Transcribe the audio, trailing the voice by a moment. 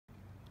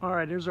All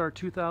right, here's our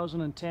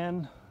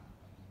 2010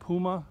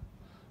 Puma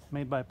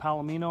made by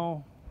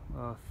Palomino,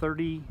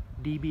 30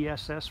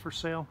 DBSS for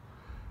sale.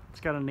 It's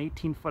got an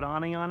 18-foot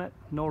awning on it,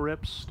 no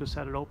rips, just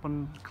had it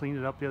open, cleaned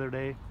it up the other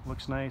day,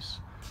 looks nice.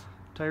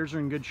 Tires are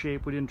in good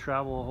shape. We didn't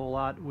travel a whole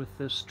lot with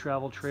this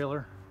travel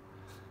trailer.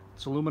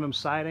 It's aluminum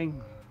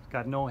siding,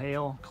 got no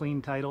hail,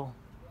 clean title.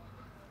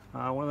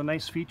 One of the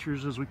nice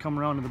features as we come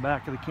around to the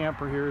back of the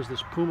camper here is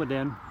this Puma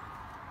den.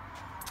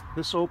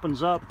 This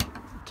opens up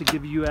to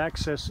give you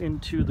access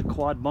into the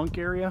quad bunk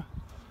area,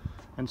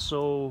 and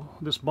so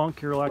this bunk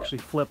here will actually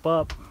flip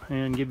up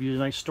and give you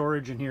nice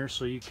storage in here,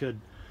 so you could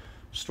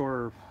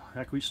store,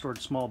 heck, we stored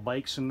small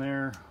bikes in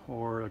there,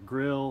 or a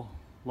grill,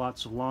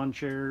 lots of lawn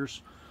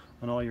chairs,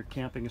 and all your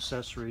camping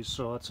accessories.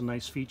 So that's a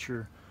nice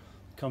feature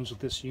that comes with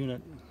this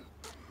unit.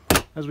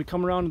 As we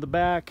come around to the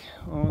back,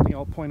 one thing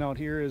I'll point out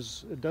here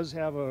is it does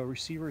have a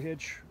receiver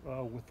hitch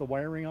with the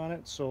wiring on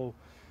it, so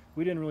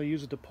we didn't really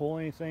use it to pull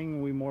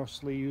anything. We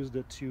mostly used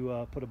it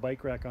to put a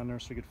bike rack on there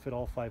so we could fit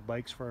all 5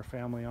 bikes for our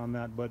family on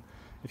that. But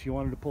if you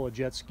wanted to pull a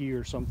jet ski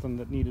or something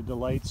that needed the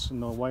lights,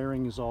 and the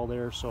wiring is all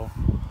there, so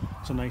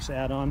it's a nice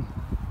add-on.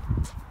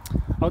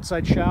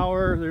 Outside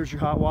shower, there's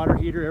your hot water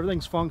heater.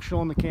 Everything's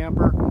functional in the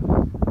camper.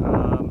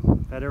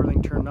 Had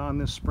everything turned on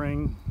this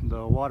spring.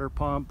 The water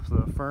pump,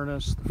 the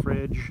furnace, the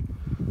fridge,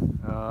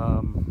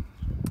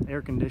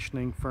 air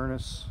conditioning,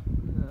 furnace.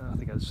 I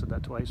think I said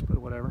that twice, but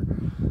whatever.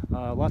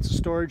 Lots of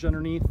storage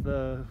underneath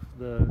the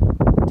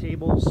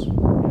tables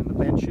and the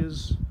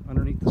benches,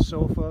 underneath the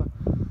sofa.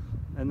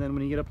 And then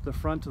when you get up to the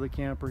front of the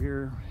camper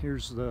here,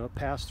 here's the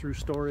pass-through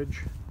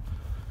storage.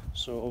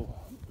 So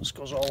this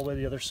goes all the way to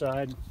the other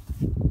side.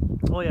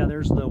 Oh yeah,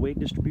 there's the weight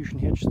distribution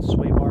hitch, the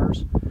sway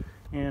bars,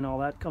 and all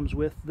that comes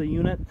with the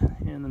unit.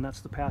 And then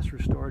that's the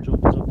pass-through storage,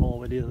 opens up all the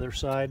way to the other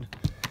side.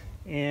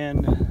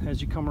 And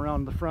as you come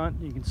around the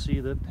front, you can see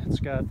that it's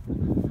got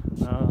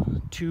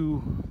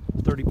 2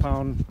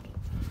 30-pound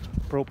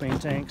propane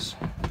tanks.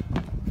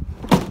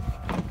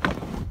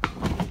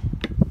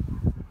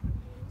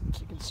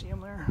 So you can see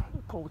them there.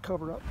 Pull the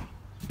cover up.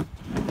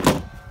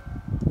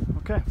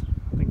 Okay,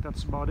 I think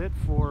that's about it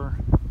for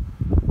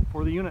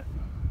the unit.